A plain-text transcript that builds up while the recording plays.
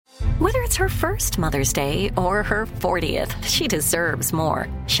Whether it's her first Mother's Day or her 40th, she deserves more.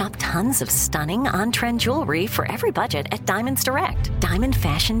 Shop tons of stunning on-trend jewelry for every budget at Diamonds Direct. Diamond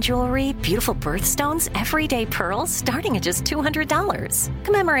fashion jewelry, beautiful birthstones, everyday pearls starting at just $200.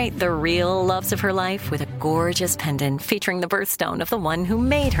 Commemorate the real loves of her life with a gorgeous pendant featuring the birthstone of the one who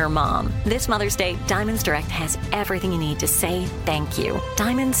made her mom. This Mother's Day, Diamonds Direct has everything you need to say thank you.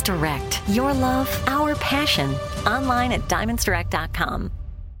 Diamonds Direct. Your love, our passion. Online at diamondsdirect.com.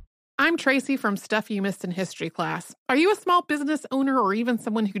 I'm Tracy from Stuff You Missed in History class. Are you a small business owner or even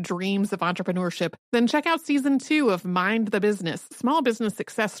someone who dreams of entrepreneurship? Then check out Season 2 of Mind the Business, Small Business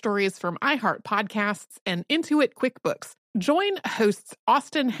Success Stories from iHeart Podcasts and Intuit QuickBooks. Join hosts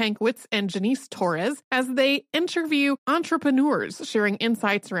Austin Hankwitz and Janice Torres as they interview entrepreneurs sharing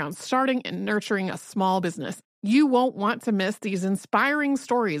insights around starting and nurturing a small business. You won't want to miss these inspiring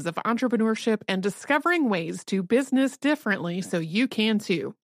stories of entrepreneurship and discovering ways to business differently so you can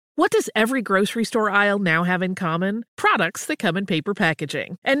too. What does every grocery store aisle now have in common? Products that come in paper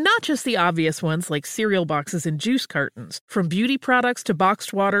packaging. And not just the obvious ones like cereal boxes and juice cartons. From beauty products to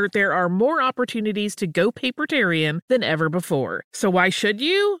boxed water, there are more opportunities to go papertarian than ever before. So why should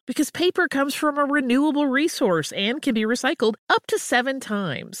you? Because paper comes from a renewable resource and can be recycled up to 7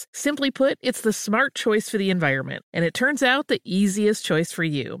 times. Simply put, it's the smart choice for the environment. And it turns out the easiest choice for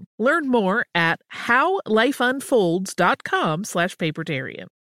you. Learn more at howlifeunfolds.com/papertarian.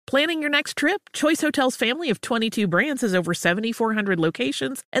 Planning your next trip? Choice Hotels' family of 22 brands has over 7,400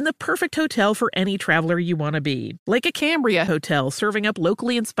 locations and the perfect hotel for any traveler you want to be. Like a Cambria Hotel, serving up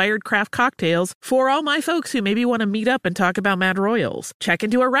locally inspired craft cocktails for all my folks who maybe want to meet up and talk about Mad Royals. Check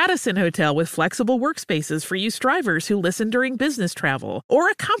into a Radisson Hotel with flexible workspaces for you strivers who listen during business travel. Or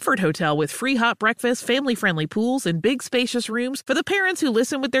a Comfort Hotel with free hot breakfast, family-friendly pools, and big spacious rooms for the parents who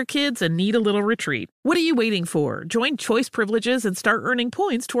listen with their kids and need a little retreat. What are you waiting for? Join Choice Privileges and start earning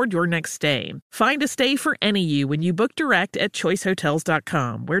points toward your next stay. Find a stay for any you when you book direct at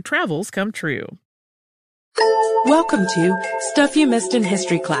choicehotels.com, where travels come true. Welcome to Stuff You Missed in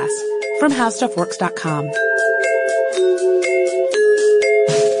History class from HowStuffWorks.com.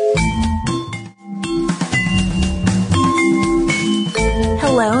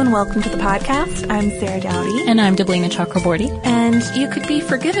 Hello and welcome to the podcast. I'm Sarah Dowdy. And I'm Deblina Chakraborty. And you could be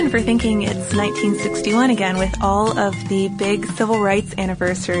forgiven for thinking it's 1961 again with all of the big civil rights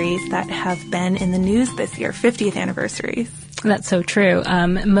anniversaries that have been in the news this year, 50th anniversaries. That's so true.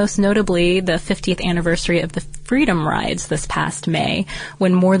 Most notably, the 50th anniversary of the Freedom Rides this past May,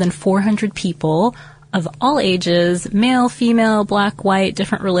 when more than 400 people of all ages, male, female, black, white,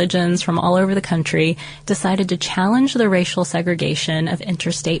 different religions from all over the country, decided to challenge the racial segregation of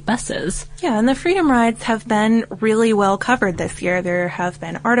interstate buses. Yeah, and the Freedom Rides have been really well covered this year. There have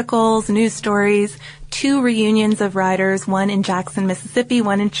been articles, news stories, 2 reunions of riders, one in Jackson, Mississippi,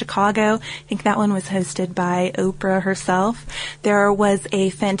 one in Chicago. I think that one was hosted by Oprah herself. There was a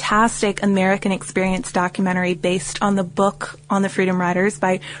fantastic American Experience documentary based on the book on the Freedom Riders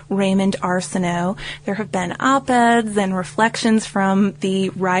by Raymond Arsenault. There have been op-eds and reflections from the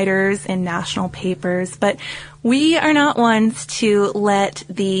riders in national papers, but we are not ones to let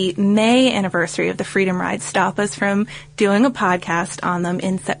the May anniversary of the Freedom Ride stop us from doing a podcast on them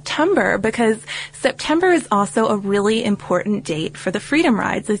in September, because September is also a really important date for the Freedom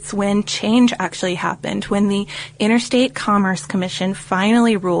Rides. It's when change actually happened, when the Interstate Commerce Commission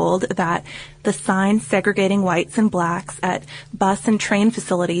finally ruled that the signs segregating whites and blacks at bus and train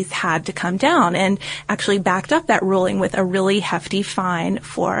facilities had to come down, and actually backed up that ruling with a really hefty fine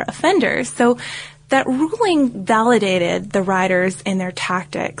for offenders. So that ruling validated the riders in their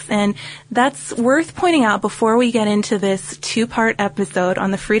tactics, and that's worth pointing out before we get into this 2-part episode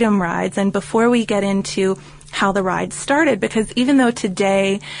on the Freedom Rides and before we get into how the ride started, because even though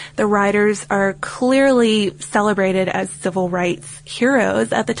today the riders are clearly celebrated as civil rights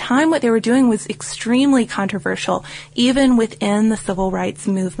heroes, at the time what they were doing was extremely controversial, even within the civil rights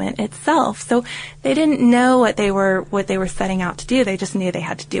movement itself. So they didn't know what they were setting out to do. They just knew they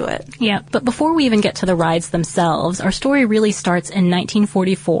had to do it. Yeah, but before we even get to the rides themselves, our story really starts in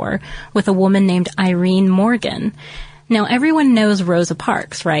 1944 with a woman named Irene Morgan. Now, everyone knows Rosa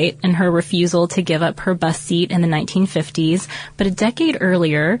Parks, right, and her refusal to give up her bus seat in the 1950s. But a decade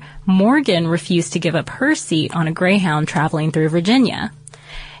earlier, Morgan refused to give up her seat on a Greyhound traveling through Virginia.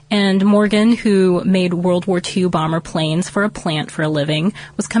 And Morgan, who made World War II bomber planes for a plant for a living,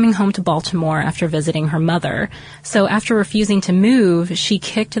 was coming home to Baltimore after visiting her mother. So after refusing to move, she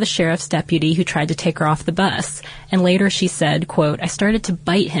kicked the sheriff's deputy who tried to take her off the bus. And later she said, quote, "I started to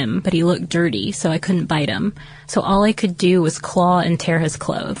bite him, but he looked dirty, so I couldn't bite him. So all I could do was claw and tear his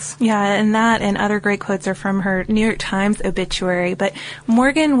clothes." Yeah, and that and other great quotes are from her New York Times obituary. But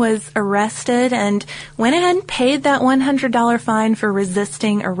Morgan was arrested and went ahead and paid that $100 fine for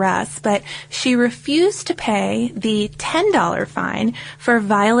resisting arrest, but she refused to pay the $10 fine for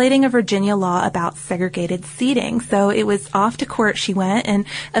violating a Virginia law about segregated seating. So it was off to court she went, and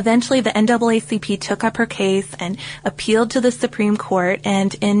eventually the NAACP took up her case and appealed to the Supreme Court,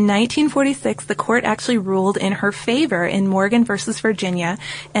 and in 1946 the court actually ruled in her favor in Morgan versus Virginia.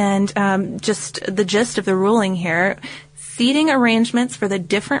 And just the gist of the ruling here: seating arrangements for the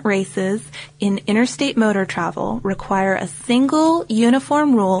different races in interstate motor travel require a single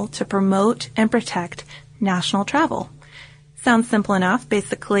uniform rule to promote and protect national travel. Sounds simple enough.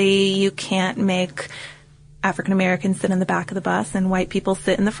 Basically, you can't make African Americans sit in the back of the bus and white people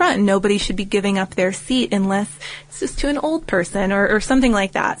sit in the front. And nobody should be giving up their seat unless it's just to an old person or something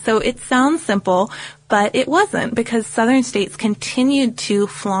like that. So it sounds simple, but it wasn't, because Southern states continued to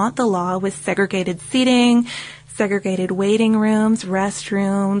flaunt the law with segregated seating, segregated waiting rooms,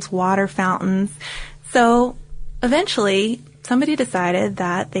 restrooms, water fountains. So eventually somebody decided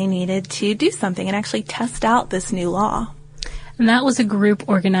that they needed to do something and actually test out this new law. And that was a group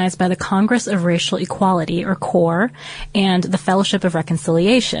organized by the Congress of Racial Equality, or CORE, and the Fellowship of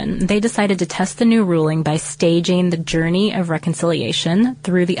Reconciliation. They decided to test the new ruling by staging the journey of reconciliation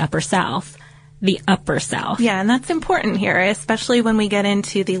through the Upper South. The Upper South. Yeah, and that's important here, especially when we get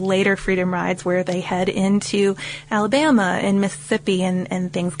into the later freedom rides where they head into Alabama and Mississippi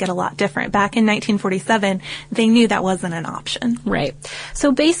and things get a lot different. Back in 1947, they knew that wasn't an option. Right.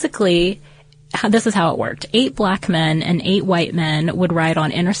 So basically, this is how it worked. 8 black men and 8 white men would ride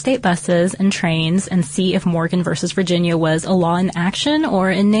on interstate buses and trains and see if Morgan versus Virginia was a law in action or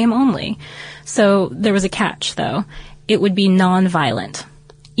in name only. So there was a catch, though. It would be nonviolent.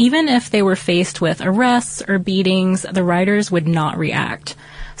 Even if they were faced with arrests or beatings, the riders would not react.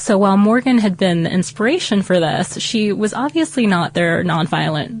 So while Morgan had been the inspiration for this, she was obviously not their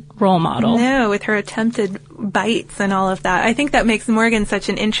nonviolent role model. No, with her attempted bites and all of that. I think that makes Morgan such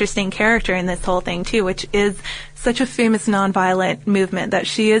an interesting character in this whole thing, too, which is such a famous nonviolent movement that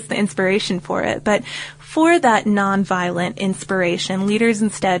she is the inspiration for it. But for that nonviolent inspiration, leaders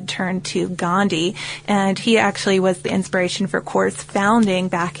instead turned to Gandhi, and he actually was the inspiration for CORE's founding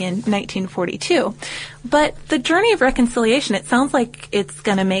back in 1942. But the journey of reconciliation, it sounds like it's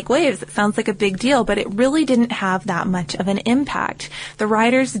going to make waves. It sounds like a big deal, but it really didn't have that much of an impact. The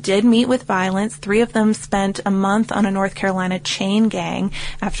riders did meet with violence. 3 of them spent a month on a North Carolina chain gang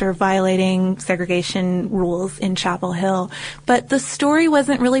after violating segregation rules in Chapel Hill. But the story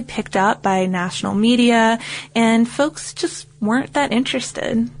wasn't really picked up by national media, and folks just weren't that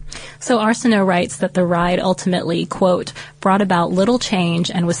interested. So Arsenault writes that the ride ultimately, quote, brought about little change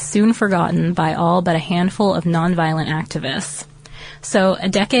and was soon forgotten by all but a handful of nonviolent activists. So a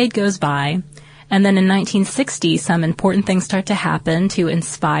decade goes by, and then in 1960, some important things start to happen to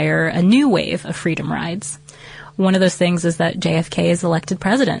inspire a new wave of freedom rides. One of those things is that JFK is elected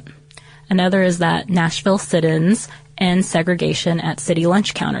president. Another is that Nashville sit-ins end segregation at city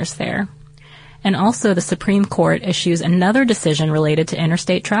lunch counters there. And also the Supreme Court issues another decision related to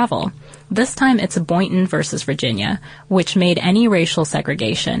interstate travel. This time it's Boynton versus Virginia, which made any racial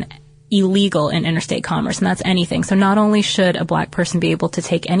segregation illegal in interstate commerce, and that's anything. So not only should a black person be able to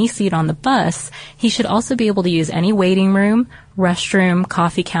take any seat on the bus, he should also be able to use any waiting room, restroom,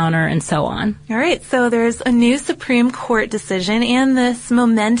 coffee counter, and so on. All right, so there's a new Supreme Court decision and this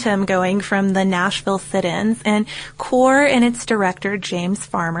momentum going from the Nashville sit-ins, and CORE and its director, James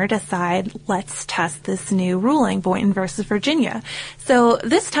Farmer, decide, let's test this new ruling, Boynton versus Virginia. So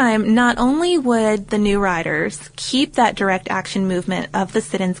this time, not only would the new riders keep that direct action movement of the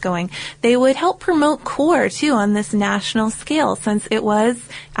sit-ins going, they would help promote CORE, too, on this national scale, since it was,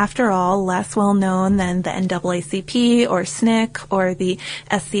 after all, less well-known than the NAACP or SNCC or the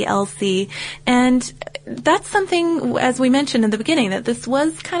SCLC. And that's something, as we mentioned in the beginning, that this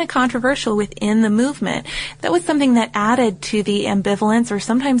was kind of controversial within the movement. That was something that added to the ambivalence or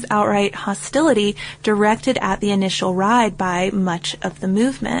sometimes outright hostility directed at the initial ride by much of the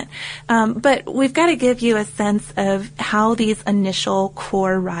movement. But we've got to give you a sense of how these initial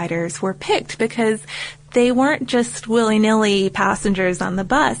CORE riders were picked, because they weren't just willy-nilly passengers on the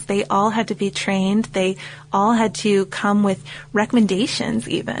bus. They all had to be trained. They all had to come with recommendations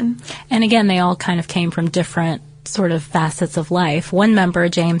even. And again, they all kind of came from different sort of facets of life. One member,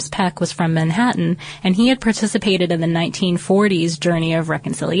 James Peck, was from Manhattan, and he had participated in the 1940s journey of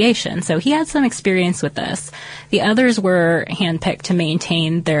reconciliation, so he had some experience with this. The others were handpicked to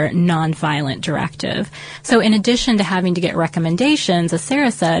maintain their nonviolent directive. So in addition to having to get recommendations, as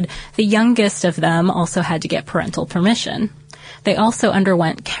Sarah said, the youngest of them also had to get parental permission. They also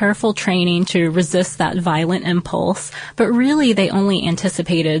underwent careful training to resist that violent impulse, but really they only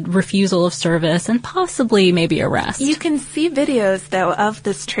anticipated refusal of service and possibly maybe arrest. You can see videos, though, of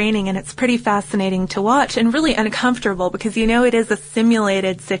this training, and it's pretty fascinating to watch and really uncomfortable because it is a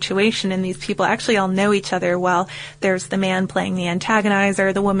simulated situation, and these people actually all know each other well. There's the man playing the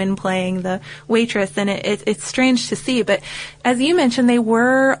antagonizer, the woman playing the waitress, and it's strange to see. But as you mentioned, they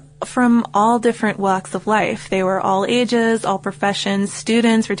were from all different walks of life. They were all ages, all professions,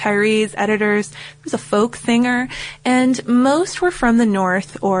 students, retirees, editors. There was a folk singer, and most were from the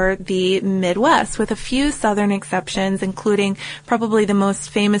North or the Midwest, with a few Southern exceptions, including probably the most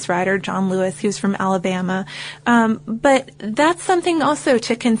famous writer, John Lewis, who's from Alabama. But that's something also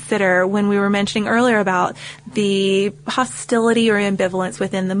to consider when we were mentioning earlier about the hostility or ambivalence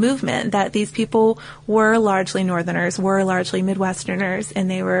within the movement, that these people were largely Northerners, were largely Midwesterners, and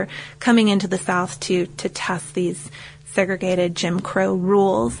they were coming into the South to test these segregated Jim Crow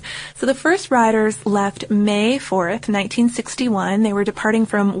rules. So the first riders left May 4th, 1961. They were departing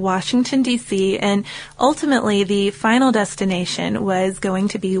from Washington, D.C., and ultimately the final destination was going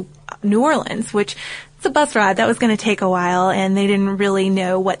to be New Orleans, which it's a bus ride. That was going to take a while, and they didn't really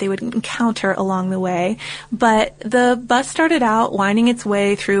know what they would encounter along the way. But the bus started out winding its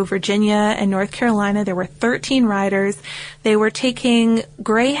way through Virginia and North Carolina. There were 13 riders. They were taking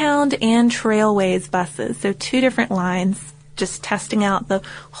Greyhound and Trailways buses, so two different lines, just testing out the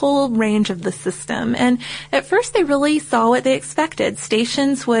whole range of the system. And at first they really saw what they expected.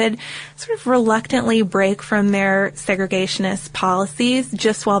 Stations would sort of reluctantly break from their segregationist policies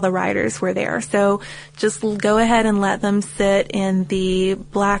just while the riders were there. So just go ahead and let them sit in the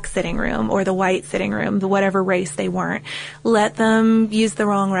black sitting room or the white sitting room, the whatever race they weren't. Let them use the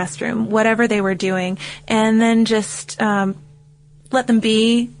wrong restroom, whatever they were doing, and then just let them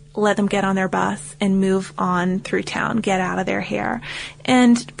be. Let them get on their bus and move on through town, get out of their hair,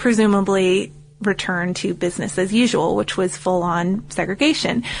 and presumably return to business as usual, which was full-on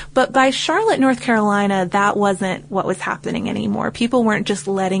segregation. But by Charlotte, North Carolina, that wasn't what was happening anymore. People weren't just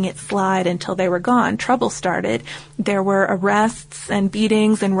letting it slide until they were gone. Trouble started. There were arrests and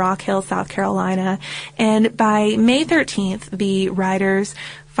beatings in Rock Hill, South Carolina. And by May 13th, the riders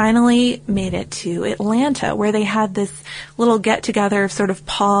finally made it to Atlanta, where they had this little get-together, sort of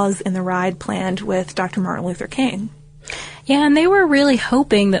pause in the ride planned with Dr. Martin Luther King. Yeah, and they were really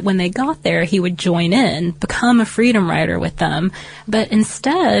hoping that when they got there, he would join in, become a freedom rider with them. But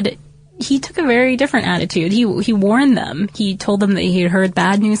instead, he took a very different attitude. He warned them. He told them that he had heard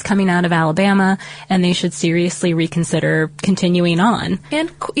bad news coming out of Alabama, and they should seriously reconsider continuing on.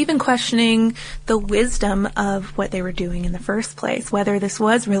 And even questioning the wisdom of what they were doing in the first place, whether this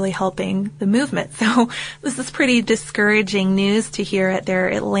was really helping the movement. So this is pretty discouraging news to hear at their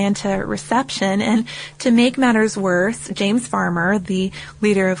Atlanta reception. And to make matters worse, James Farmer, the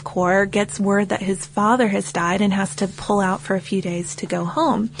leader of CORE, gets word that his father has died and has to pull out for a few days to go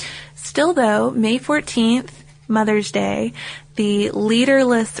home. Still, though, May 14th, Mother's Day, the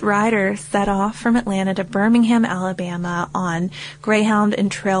leaderless riders set off from Atlanta to Birmingham, Alabama on Greyhound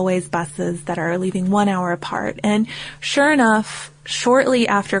and Trailways buses that are leaving 1 hour apart. And sure enough, shortly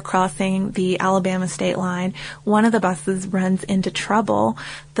after crossing the Alabama state line, one of the buses runs into trouble.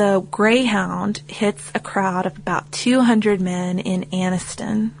 The Greyhound hits a crowd of about 200 men in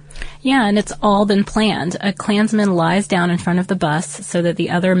Anniston. Yeah, and it's all been planned. A Klansman lies down in front of the bus so that the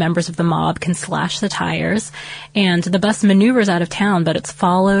other members of the mob can slash the tires, and the bus maneuvers out of town, but it's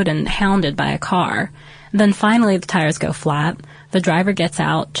followed and hounded by a car. Then finally the tires go flat. The driver gets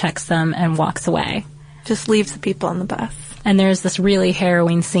out, checks them, and walks away. Just leaves the people on the bus. And there's this really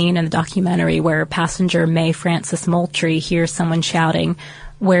harrowing scene in the documentary where passenger Mae Frances Moultrie hears someone shouting,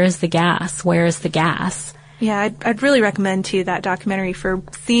 "Where's the gas? Where's the gas?" Yeah, I'd really recommend, too, that documentary for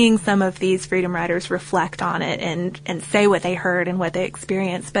seeing some of these freedom riders reflect on it and say what they heard and what they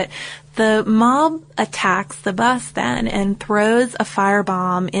experienced. But the mob attacks the bus then and throws a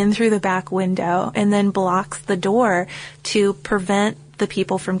firebomb in through the back window and then blocks the door to prevent the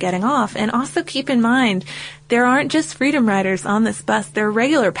people from getting off. And also keep in mind, there aren't just freedom riders on this bus. There are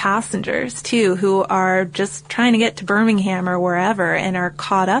regular passengers, too, who are just trying to get to Birmingham or wherever and are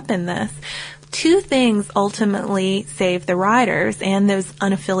caught up in this. Two things ultimately saved the riders and those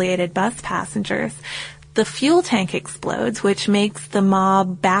unaffiliated bus passengers. the fuel tank explodes, which makes the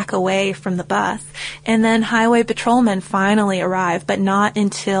mob back away from the bus. And then highway patrolmen finally arrive, but not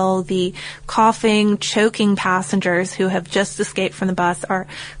until the coughing, choking passengers who have just escaped from the bus are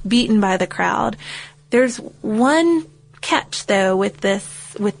beaten by the crowd. There's one catch, though, with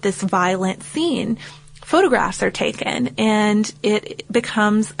this violent scene. Photographs are taken, and it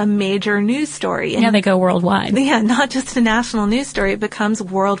becomes a major news story. And they go worldwide. Yeah, not just a national news story. It becomes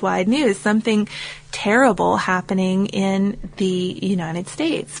worldwide news, something terrible happening in the United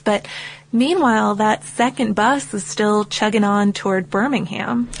States. But meanwhile, that second bus is still chugging on toward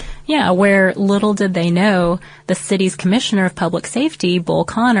Birmingham. Yeah, where little did they know, the city's commissioner of public safety, Bull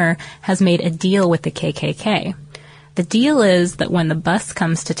Connor, has made a deal with the KKK. The deal is that when the bus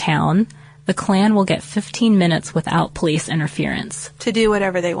comes to town, the Klan will get 15 minutes without police interference. To do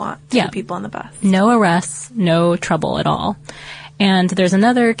whatever they want to the people on the bus. No arrests, no trouble at all. And there's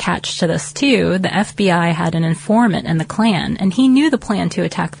another catch to this, too. The FBI had an informant in the Klan, and he knew the plan to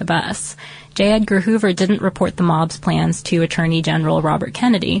attack the bus. J. Edgar Hoover didn't report the mob's plans to Attorney General Robert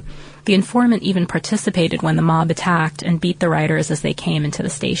Kennedy. The informant even participated when the mob attacked and beat the riders as they came into the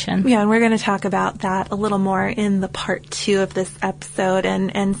station. Yeah, and we're going to talk about that a little more in the part 2 of this episode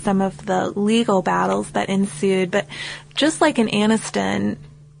and some of the legal battles that ensued. But just like in Anniston,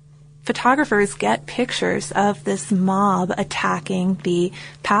 photographers get pictures of this mob attacking the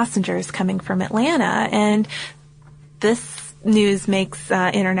passengers coming from Atlanta, and this news makes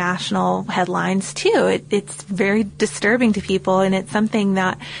international headlines too. It's very disturbing to people, and it's something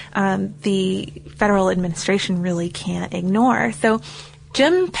that the federal administration really can't ignore. So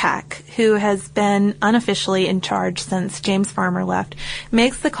Jim Peck, who has been unofficially in charge since James Farmer left,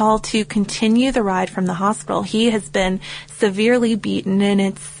 makes the call to continue the ride from the hospital. He has been severely beaten, and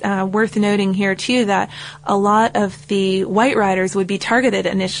it's worth noting here, too, that a lot of the white riders would be targeted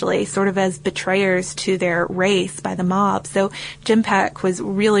initially, sort of as betrayers to their race by the mob. So Jim Peck was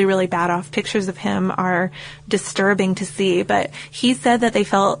really, really bad off. Pictures of him are disturbing to see, but he said that they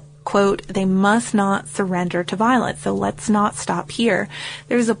felt, quote, they must not surrender to violence, so let's not stop here.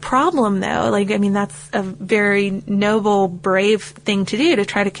 There's a problem, though. That's a very noble, brave thing to do, to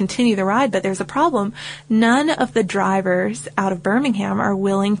try to continue the ride, but there's a problem. None of the drivers out of Birmingham are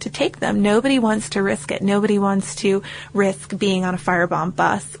willing to take them. Nobody wants to risk it. Nobody wants to risk being on a firebomb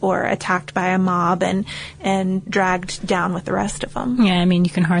bus or attacked by a mob and dragged down with the rest of them. Yeah, you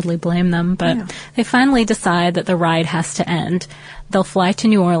can hardly blame them, but they finally decide that the ride has to end. They'll fly to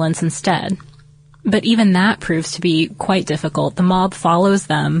New Orleans instead. But even that proves to be quite difficult. The mob follows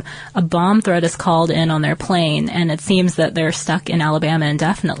them. A bomb threat is called in on their plane, and it seems that they're stuck in Alabama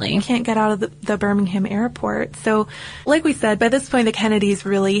indefinitely. Can't get out of the Birmingham airport. So, like we said, by this point, the Kennedys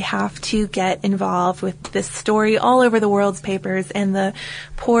really have to get involved with this story all over the world's papers, and the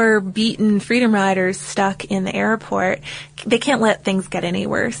poor, beaten Freedom Riders stuck in the airport. They can't let things get any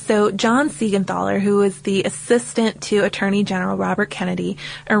worse. So John Siegenthaler, who is the assistant to Attorney General Robert Kennedy,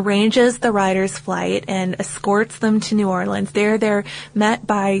 arranges the riders' flight and escorts them to New Orleans. There they're met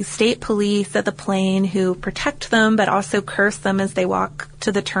by state police at the plane who protect them but also curse them as they walk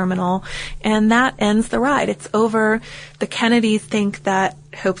to the terminal. And that ends the ride. It's over. The Kennedys think that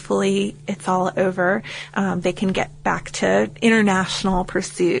hopefully it's all over. They can get back to international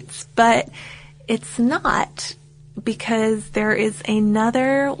pursuits. But it's not, because there is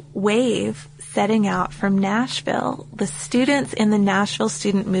another wave setting out from Nashville. The students in the Nashville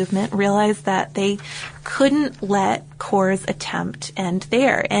student movement realized that they couldn't let CORE's attempt end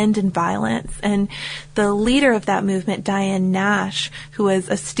in violence. And the leader of that movement, Diane Nash, who was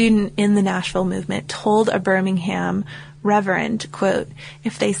a student in the Nashville movement, told a Birmingham reverend, quote,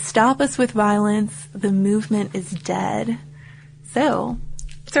 "If they stop us with violence, the movement is dead." So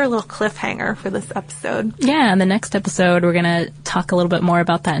it's our little cliffhanger for this episode. Yeah, in the next episode, we're going to talk a little bit more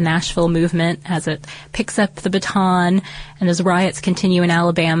about that Nashville movement as it picks up the baton and as riots continue in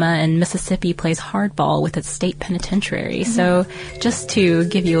Alabama and Mississippi plays hardball with its state penitentiary. Mm-hmm. So just to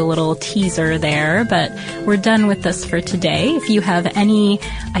give you a little teaser there, but we're done with this for today. If you have any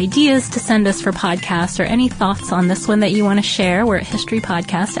ideas to send us for podcasts or any thoughts on this one that you want to share, we're at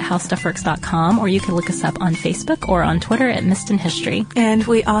historypodcast@howstuffworks.com, or you can look us up on Facebook or on Twitter at Missed in History. And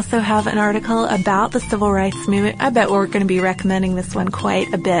we also have an article about the civil rights movement. I bet we're going to be recommending this one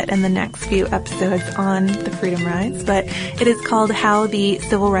quite a bit in the next few episodes on the Freedom Rides, but it is called How the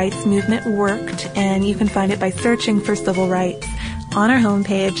Civil Rights Movement Worked, and you can find it by searching for civil rights on our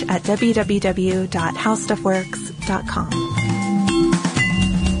homepage at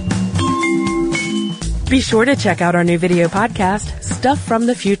www.howstuffworks.com. Be sure to check out our new video podcast, Stuff from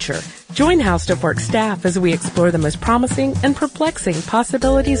the Future. Join HowStuff Works staff as we explore the most promising and perplexing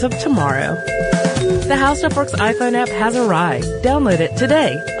possibilities of tomorrow. The HowStuff Works iPhone app has arrived. Download it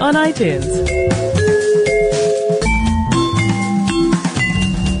today on iTunes.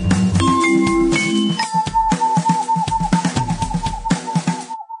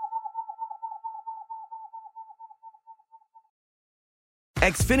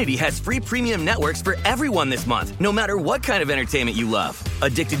 Xfinity has free premium networks for everyone this month, no matter what kind of entertainment you love.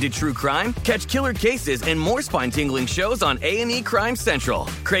 Addicted to true crime? Catch killer cases and more spine-tingling shows on A&E Crime Central.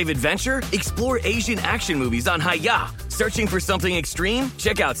 Crave adventure? Explore Asian action movies on Hi-YAH. Searching for something extreme?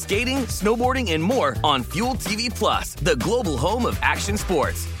 Check out skating, snowboarding, and more on Fuel TV Plus, the global home of action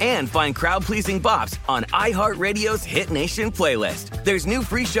sports. And find crowd-pleasing bops on iHeartRadio's Hit Nation playlist. There's new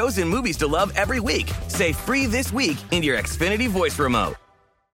free shows and movies to love every week. Say free this week in your Xfinity voice remote.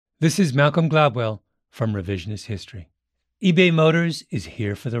 This is Malcolm Gladwell from Revisionist History. eBay Motors is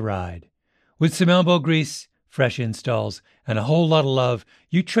here for the ride. With some elbow grease, fresh installs, and a whole lot of love,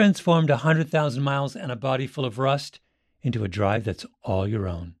 you transformed 100,000 miles and a body full of rust into a drive that's all your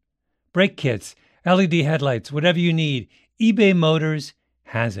own. Brake kits, LED headlights, whatever you need, eBay Motors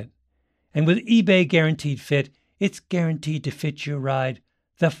has it. And with eBay Guaranteed Fit, it's guaranteed to fit your ride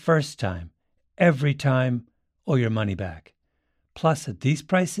the first time, every time, or your money back. Plus, at these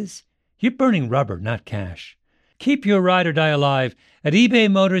prices, you're burning rubber, not cash. Keep your ride or die alive at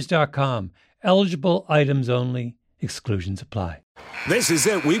ebaymotors.com. Eligible items only. Exclusions apply. This is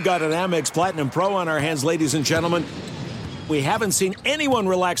it. We've got an Amex Platinum Pro on our hands, ladies and gentlemen. We haven't seen anyone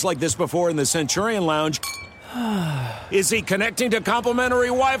relax like this before in the Centurion Lounge. Is he connecting to complimentary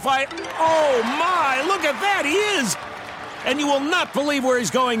Wi-Fi? Oh, my! Look at that! He is! And you will not believe where he's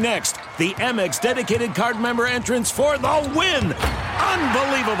going next. The Amex dedicated card member entrance for the win.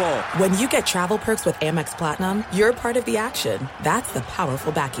 Unbelievable. When you get travel perks with Amex Platinum, you're part of the action. That's the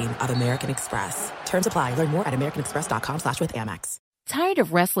powerful backing of American Express. Terms apply. Learn more at americanexpress.com/withAmex. Tired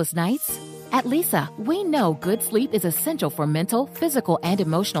of restless nights? At Leesa, we know good sleep is essential for mental, physical, and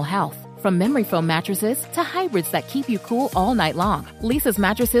emotional health. From memory foam mattresses to hybrids that keep you cool all night long, Leesa's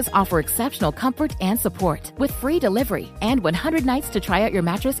mattresses offer exceptional comfort and support with free delivery and 100 nights to try out your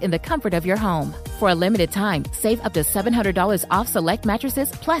mattress in the comfort of your home. For a limited time, save up to $700 off select mattresses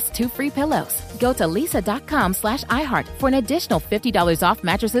plus 2 free pillows. Go to leesa.com/iHeart for an additional $50 off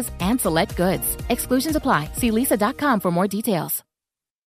mattresses and select goods. Exclusions apply. See leesa.com for more details.